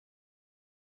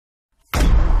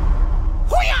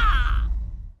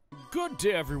Good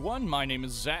day, everyone. My name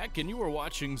is Zach, and you are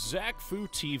watching Zach Fu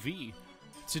TV.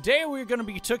 Today we're going to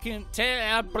be taking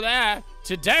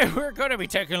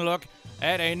a look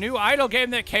at a new idle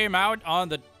game that came out on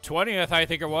the 20th, I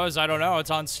think it was. I don't know. It's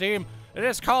on Steam. It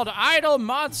is called Idle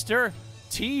Monster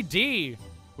TD,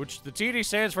 which the TD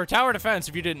stands for Tower Defense,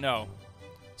 if you didn't know.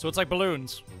 So it's like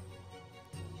balloons,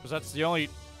 because that's the only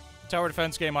tower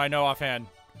defense game I know offhand.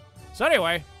 So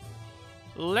anyway,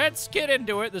 let's get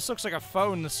into it. This looks like a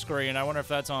phone screen. I wonder if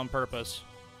that's on purpose.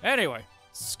 Anyway,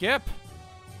 skip.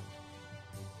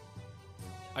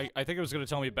 I think it was going to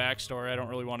tell me backstory. I don't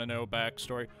really want to know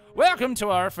backstory. Welcome to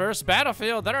our first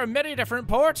battlefield. There are many different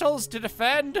portals to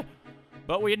defend,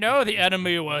 but we know the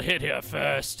enemy will hit here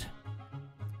first.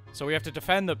 So we have to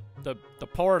defend the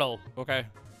portal. Okay.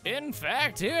 In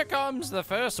fact, here comes the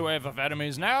first wave of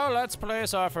enemies. Now let's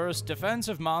place our first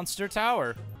defensive monster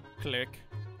tower. Click.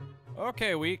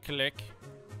 Okay, we click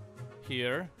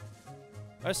here.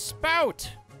 A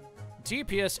spout!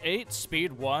 DPS 8,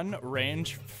 speed 1,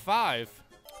 range 5.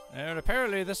 And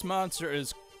apparently this monster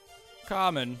is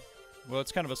common. Well,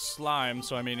 it's kind of a slime,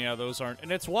 so I mean, yeah, those aren't.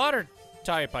 And it's water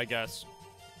type, I guess.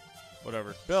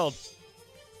 Whatever. Build.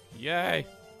 Yay.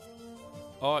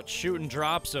 Oh, it's shooting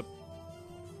drops of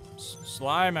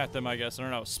slime at them, I guess. I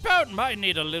don't know. Spout might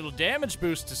need a little damage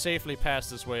boost to safely pass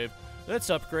this wave.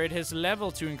 Let's upgrade his level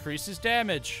to increase his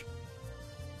damage.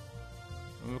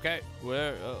 Okay,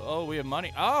 oh, we have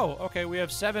money. Oh, okay, we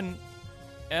have 7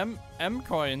 M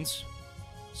coins.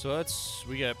 So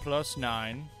we get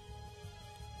 +9.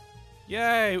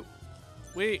 Yay!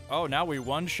 Oh, now we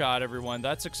one-shot everyone.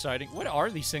 That's exciting. What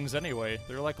are these things anyway?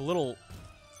 They're like little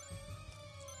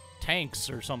tanks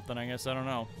or something, I guess. I don't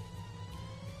know.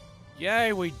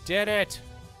 Yay, we did it!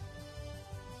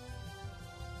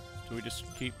 Do we just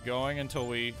keep going until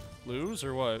we lose,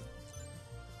 or what?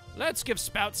 Let's give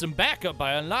Spout some backup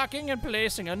by unlocking and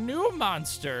placing a new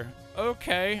monster.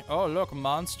 Okay. Oh, look,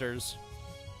 monsters.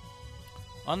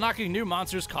 Unlocking new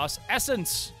monsters costs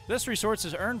essence. This resource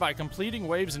is earned by completing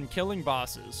waves and killing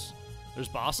bosses. There's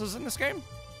bosses in this game?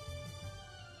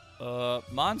 Oh,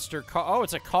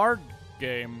 it's a card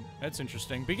game. That's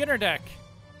interesting. Beginner deck.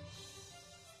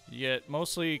 You get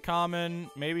mostly common,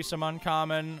 maybe some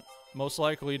uncommon, most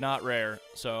likely not rare.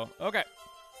 So, okay.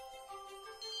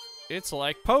 It's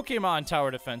like Pokemon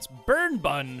Tower Defense. Burn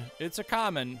Bun. It's a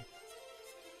common.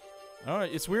 Oh,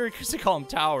 it's weird because they call them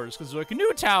towers. Because they're like, a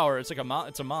new tower. It's like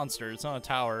it's a monster. It's not a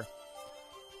tower.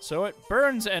 So it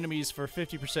burns enemies for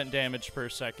 50% damage per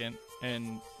second.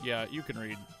 And yeah, you can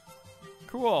read.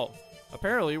 Cool.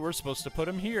 Apparently, we're supposed to put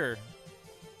him here.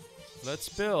 Let's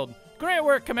build. Great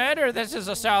work, Commander. This is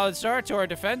a solid start to our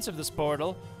defense of this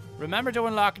portal. Remember to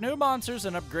unlock new monsters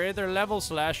and upgrade their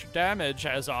level/damage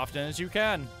as often as you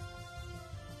can.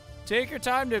 Take your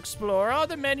time to explore all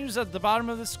the menus at the bottom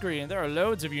of the screen. There are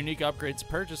loads of unique upgrades to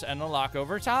purchase and unlock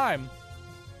over time.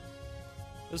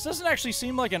 This doesn't actually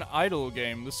seem like an idle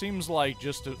game. This seems like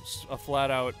just a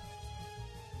flat-out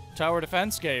tower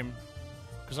defense game.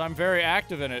 Because I'm very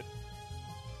active in it.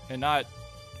 And not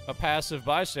a passive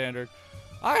bystander.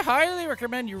 I highly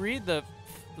recommend you read the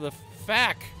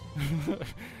FAQ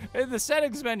in the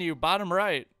settings menu, bottom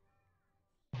right.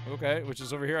 Okay, which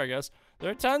is over here, I guess.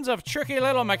 There are tons of tricky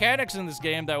little mechanics in this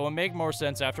game that will make more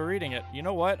sense after reading it. You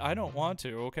know what? I don't want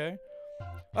to, okay?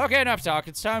 Okay, enough talk.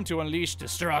 It's time to unleash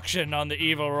destruction on the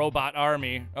evil robot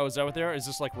army. Oh, is that what they are? Is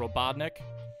this like Robotnik?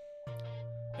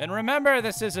 And remember,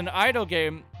 this is an idle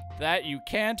game that you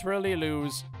can't really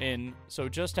lose in, so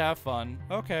just have fun.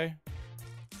 Okay.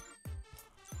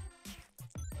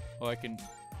 Oh, I can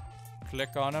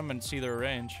click on them and see their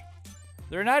range.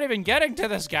 They're not even getting to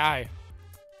this guy.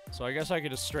 So I guess I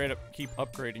could just straight up keep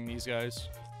upgrading these guys.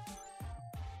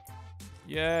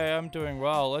 Yay, I'm doing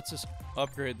well. Let's just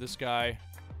upgrade this guy.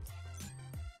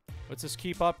 Let's just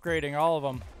keep upgrading all of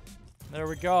them. There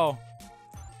we go.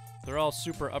 They're all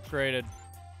super upgraded.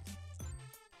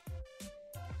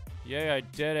 Yay, I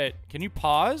did it. Can you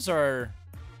pause or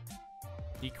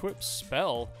equip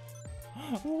spell?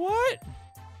 What?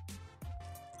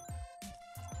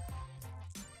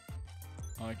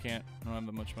 Oh, I can't. I don't have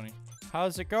that much money.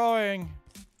 How's it going?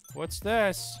 What's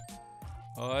this?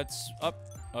 Oh, it's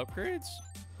upgrades?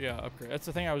 Yeah, upgrade. That's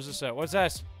the thing I was just at. What's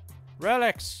this?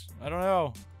 Relics. I don't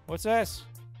know. What's this?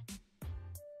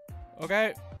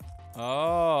 Okay.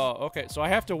 Oh, okay. So I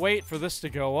have to wait for this to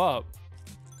go up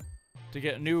to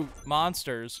get new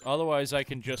monsters. Otherwise, I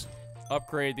can just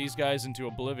upgrade these guys into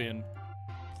oblivion.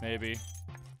 Maybe.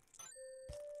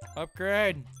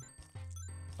 Upgrade.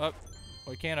 Up.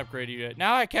 Oh, I can't upgrade you yet.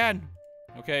 Now I can.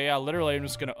 Okay, yeah, literally, I'm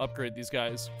just gonna upgrade these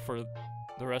guys for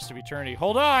the rest of eternity.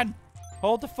 Hold on!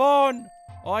 Hold the phone.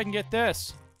 Oh, I can get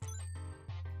this.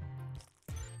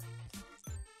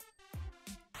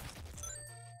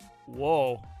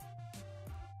 Whoa.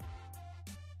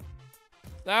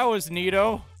 That was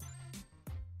neato.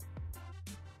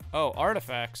 Oh,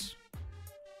 artifacts.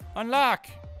 Unlock.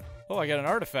 Oh, I got an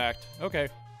artifact. Okay.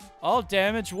 All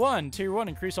damage 1. Tier 1.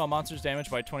 Increase all monsters' damage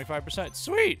by 25%.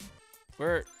 Sweet!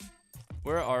 Where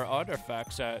are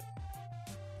artifacts at?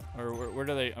 Or where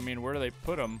do they, I mean, where do they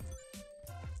put them?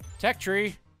 Tech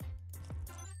tree.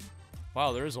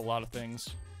 Wow, there is a lot of things.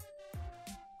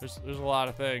 There's a lot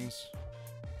of things.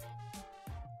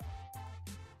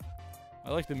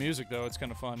 I like the music, though. It's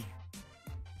kind of fun.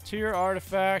 Tier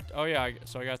artifact. Oh, yeah.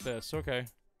 So I got this. Okay.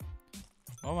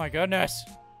 Oh, my goodness.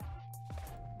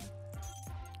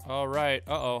 All right.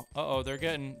 Uh-oh. Uh-oh. They're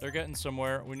getting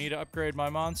somewhere. We need to upgrade my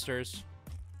monsters.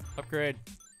 Upgrade.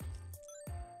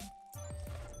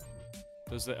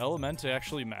 Does the element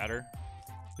actually matter?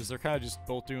 Because they're kind of just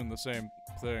both doing the same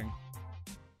thing.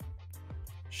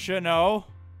 Shino.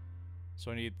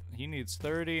 So he needs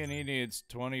 30 and he needs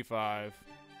 25.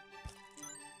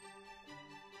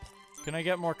 Can I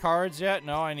get more cards yet?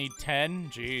 No, I need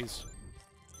 10. Jeez.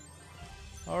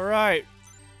 All right.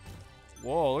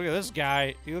 Whoa, look at this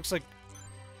guy. He looks like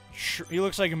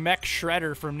Mech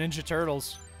Shredder from Ninja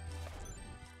Turtles.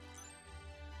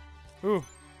 Ooh,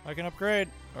 I can upgrade.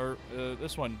 Or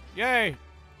this one. Yay!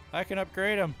 I can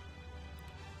upgrade him.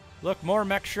 Look, more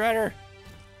Mech Shredder.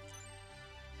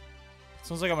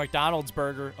 Sounds like a McDonald's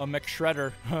burger. A Mech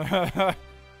Shredder.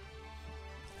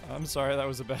 I'm sorry, that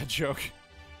was a bad joke.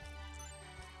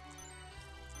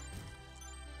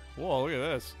 Whoa, look at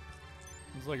this.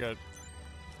 It's like a...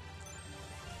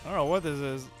 I don't know what this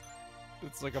is.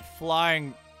 It's like a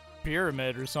flying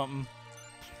pyramid or something.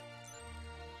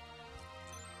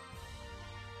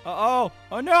 Uh-oh!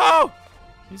 Oh no!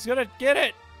 He's gonna get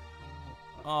it!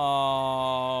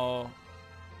 Oh.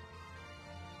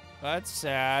 That's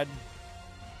sad.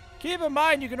 Keep in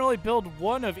mind, you can only build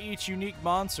one of each unique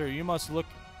monster. You must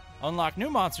unlock new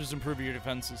monsters, improve your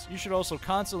defenses. You should also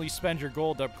constantly spend your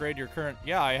gold to upgrade your current...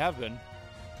 Yeah, I have been.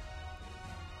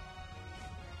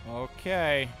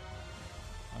 Okay.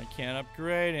 I can't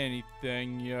upgrade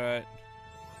anything yet.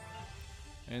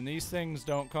 And these things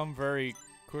don't come very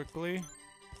quickly.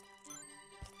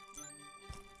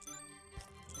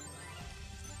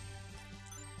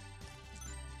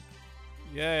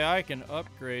 Yay, I can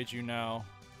upgrade you now.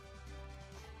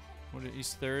 What is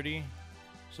he's 30?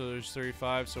 So there's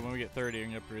 35, so when we get 30, I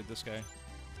can upgrade this guy.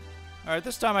 Alright,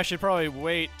 this time I should probably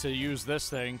wait to use this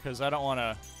thing, because I don't want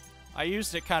to... I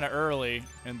used it kind of early,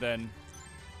 and then...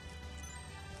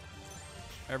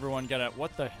 Everyone got a...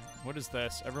 What is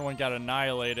this? Everyone got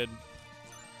annihilated.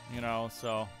 You know,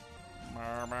 so...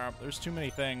 There's too many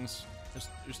things.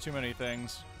 There's too many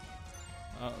things.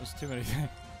 There's too many things.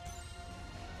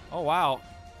 Oh, wow.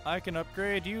 I can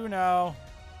upgrade you now.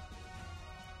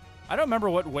 I don't remember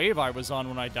what wave I was on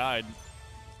when I died.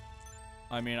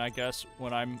 I mean, I guess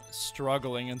when I'm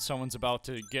struggling and someone's about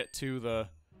to get to the...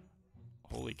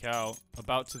 Holy cow.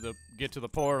 About to get to the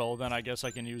portal, then I guess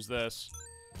I can use this.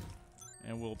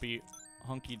 And we'll be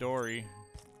hunky-dory.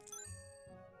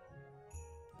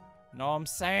 Know what I'm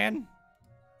saying?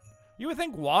 You would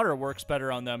think water works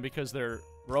better on them because they're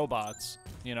robots,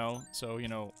 you know? So, you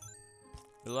know,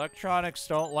 electronics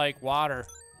don't like water.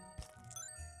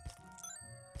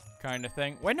 Kind of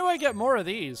thing. When do I get more of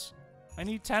these? I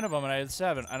need 10 of them and I had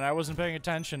 7. And I wasn't paying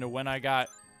attention to when I got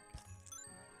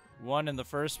 1 in the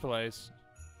first place.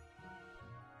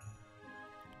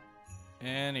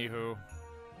 Anywho.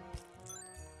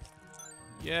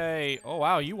 Yay. Oh,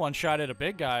 wow. You one-shotted a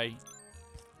big guy.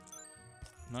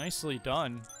 Nicely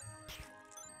done.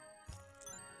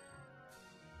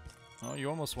 Oh, you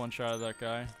almost one-shotted that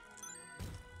guy.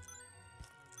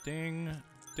 Ding.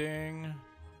 Ding.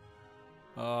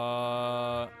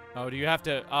 Oh, do you have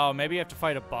to... Oh, maybe you have to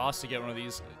fight a boss to get one of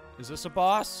these. Is this a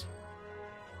boss?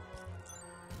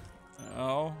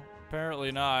 Oh,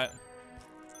 apparently not.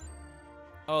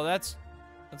 Oh, that's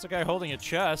a guy holding a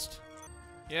chest.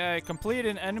 Yeah, complete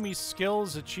an enemy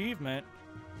skills achievement.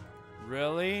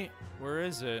 Really? Where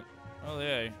is it? Oh,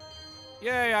 yay.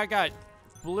 Yay, I got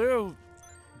blue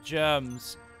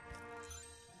gems.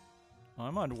 Oh,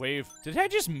 I'm on wave. Did I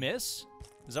just miss?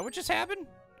 Is that what just happened?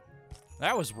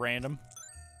 That was random.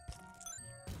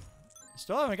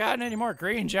 Still haven't gotten any more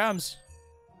green gems.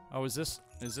 Oh, is this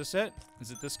it?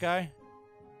 Is it this guy?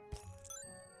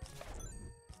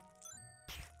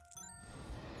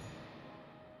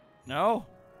 No?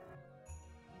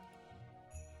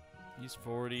 He's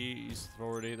 40, he's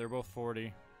 40, they're both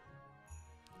 40.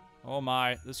 Oh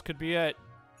my, this could be it.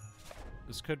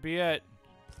 This could be it.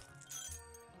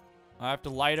 I have to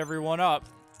light everyone up.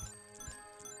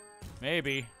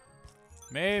 Maybe.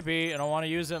 Maybe. I don't want to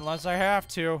use it unless I have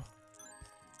to.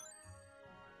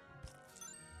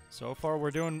 So far,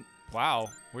 we're doing... Wow.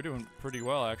 We're doing pretty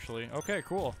well, actually. Okay,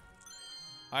 cool.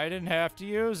 I didn't have to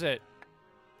use it.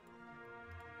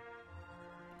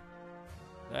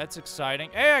 That's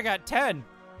exciting. Hey, I got 10.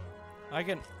 I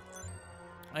can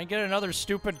get another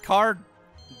stupid card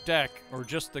deck. Or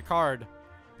just the card.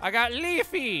 I got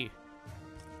Leafy.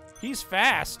 He's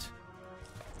fast.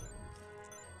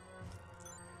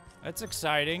 That's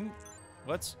exciting.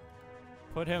 Let's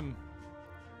put him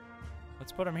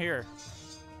here.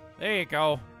 There you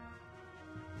go.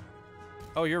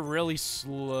 Oh, you're really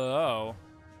slow.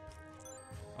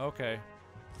 Okay.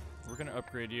 We're gonna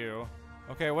upgrade you.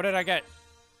 Okay, what did I get?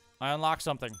 I unlocked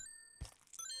something.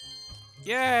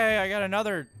 Yay, I got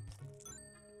another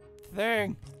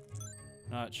thing.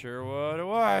 Not sure what it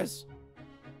was,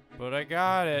 but I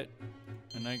got it.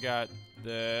 And I got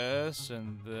this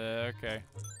and the, okay.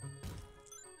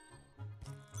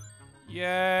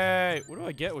 Yay! What do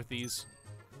I get with these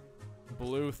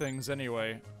blue things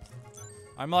anyway?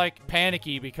 I'm like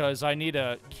panicky because I need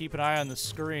to keep an eye on the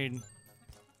screen.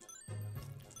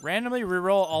 Randomly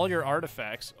reroll all your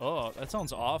artifacts. Oh, that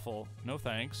sounds awful. No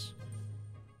thanks.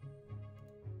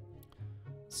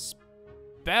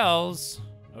 Spells.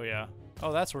 Oh yeah.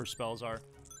 Oh, that's where spells are.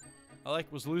 I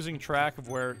was losing track of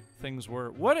where things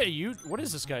were. What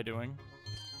is this guy doing?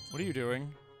 What are you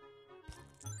doing?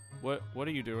 What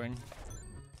are you doing?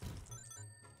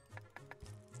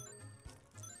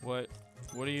 What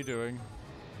are you doing?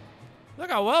 Look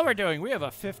how well we're doing. We have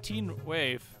a 15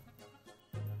 wave.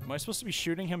 Am I supposed to be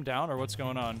shooting him down or what's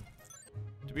going on?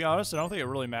 To be honest, I don't think it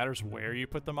really matters where you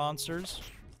put the monsters.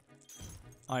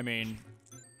 I mean,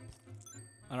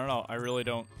 I don't know. I really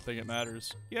don't think it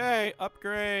matters. Yay,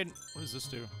 upgrade. What does this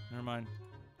do? Never mind.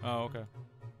 Oh, okay.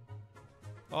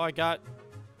 Oh, I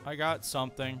got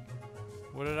something.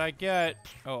 What did I get?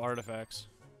 Oh, artifacts.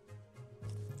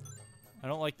 I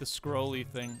don't like the scrolly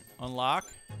thing. Unlock?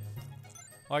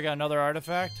 Oh, I got another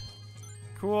artifact?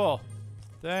 Cool.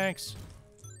 Thanks.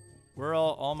 Where are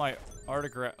all my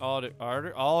autographs?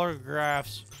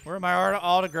 Where are my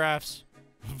autographs?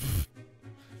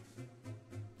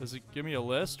 Does it give me a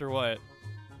list or what?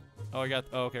 Oh,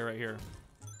 oh, okay, right here.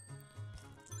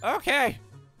 Okay.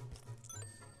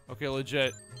 Okay,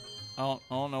 legit. I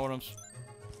don't know what I'm...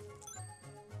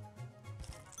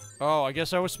 Oh, I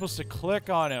guess I was supposed to click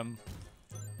on him.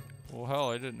 Well, hell,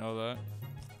 I didn't know that.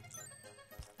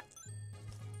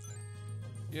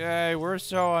 Yay, we're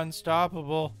so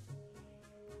unstoppable.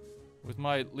 With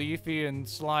my Leafy and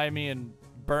Slimy and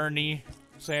Bernie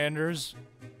Sanders.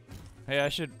 Hey,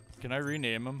 can I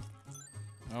rename him?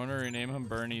 I want to rename him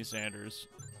Bernie Sanders.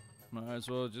 Might as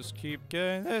well just keep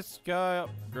getting this guy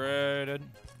upgraded.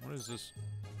 What is this?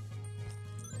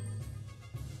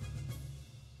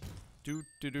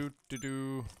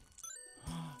 Do.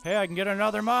 Hey, I can get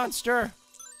another monster.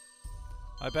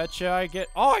 I bet you I get...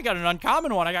 Oh, I got an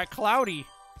uncommon one. I got Cloudy.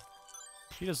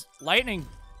 He does lightning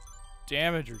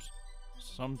damage or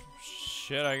some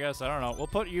shit, I guess. I don't know. We'll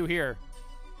put you here.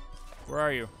 Where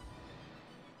are you?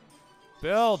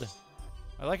 Build.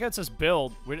 I like how it says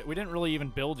build. We didn't really even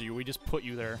build you. We just put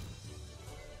you there.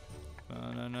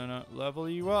 No. Level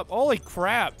you up. Holy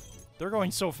crap. They're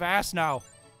going so fast now.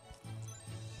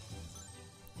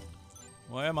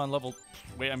 Well, I am on level...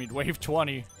 Wait, I mean wave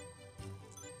 20.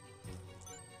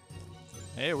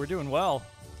 Hey, we're doing well.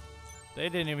 They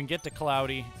didn't even get to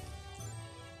Cloudy.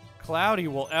 Cloudy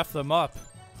will F them up.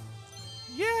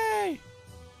 Yay!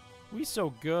 We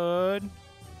so good.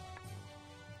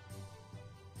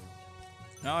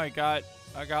 Now I got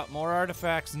more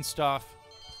artifacts and stuff.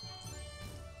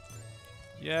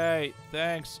 Yay,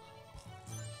 thanks.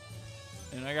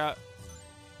 And I got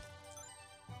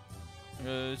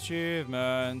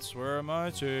achievements. Where are my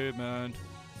achievement?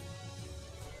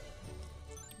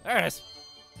 There it is.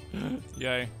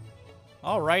 Yay.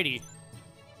 Alrighty.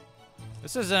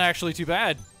 This isn't actually too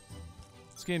bad.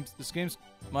 This game's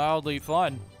mildly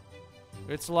fun.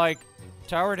 It's like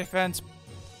tower defense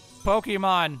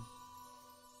Pokemon.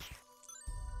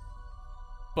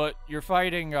 But you're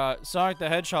fighting Sonic the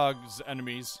Hedgehog's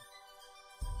enemies.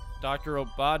 Dr.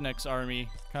 Robotnik's army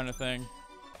kind of thing.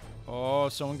 Oh,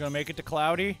 someone gonna make it to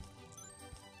Cloudy?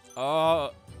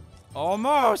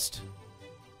 Almost!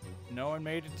 No one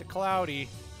made it to Cloudy.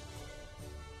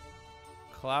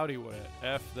 Cloudy would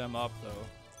F them up, though.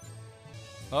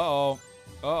 Uh-oh.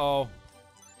 Uh-oh.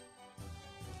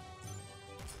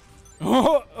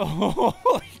 Oh,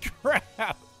 holy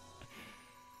crap!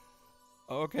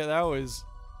 Okay, that was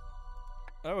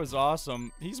That was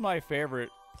awesome. He's my favorite.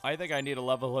 I think I need to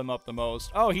level him up the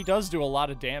most. Oh, he does do a lot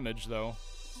of damage, though.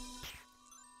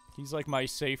 He's like my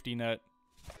safety net.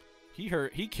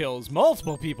 He kills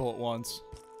multiple people at once.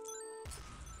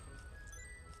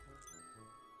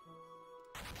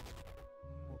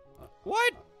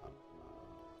 What?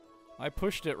 I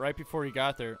pushed it right before he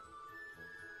got there.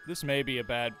 This may be a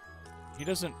bad... He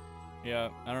doesn't... Yeah,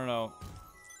 I don't know.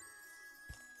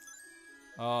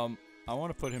 I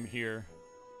want to put him here.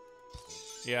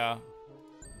 Yeah.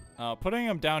 Putting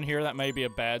him down here, that may be a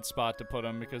bad spot to put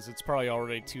him because it's probably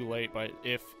already too late by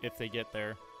if they get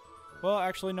there. Well,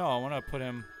 actually, no. I want to put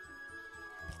him...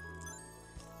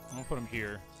 I'm going to put him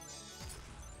here.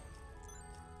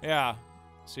 Yeah.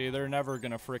 See, they're never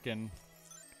going to frickin'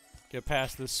 get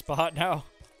past this spot now.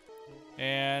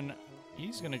 And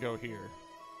he's going to go here.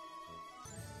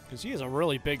 Because he has a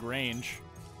really big range.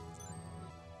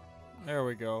 There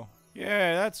we go.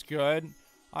 Yeah, that's good.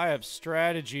 I have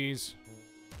strategies.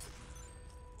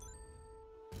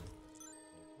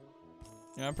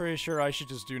 Yeah, I'm pretty sure I should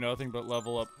just do nothing but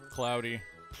level up Cloudy.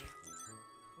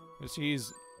 Because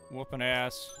he's whooping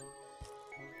ass.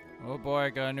 Oh boy, I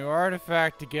got a new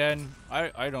artifact again.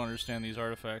 I don't understand these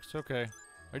artifacts. Okay.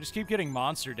 I just keep getting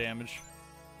monster damage.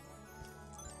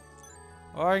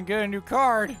 Oh, I can get a new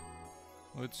card.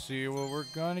 Let's see what we're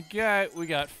gonna get. We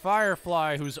got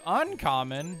Firefly, who's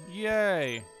uncommon.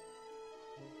 Yay.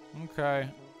 Okay.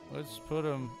 Let's put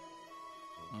him...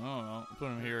 I don't know. Put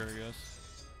him here, I guess.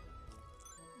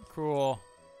 Cool.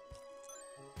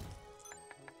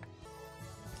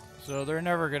 So they're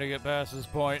never gonna get past this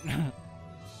point.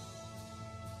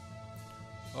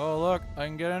 Oh, look. I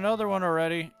can get another one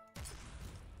already.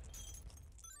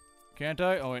 Can't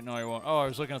I? Oh, wait. No, I won't. Oh, I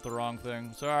was looking at the wrong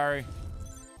thing. Sorry.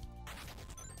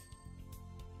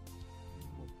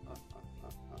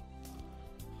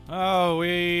 Oh,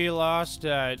 we lost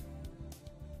at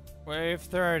wave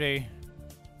 30.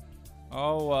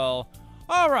 Oh, well.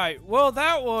 Alright, well,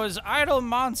 that was Idle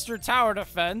Monster Tower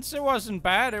Defense. It wasn't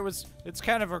bad. It's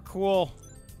kind of a cool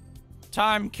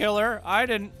time killer. I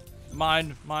didn't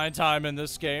mind my time in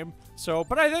this game. So,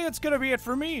 but I think it's gonna be it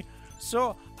for me.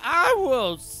 So, I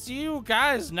will see you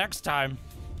guys next time.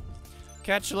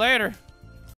 Catch you later.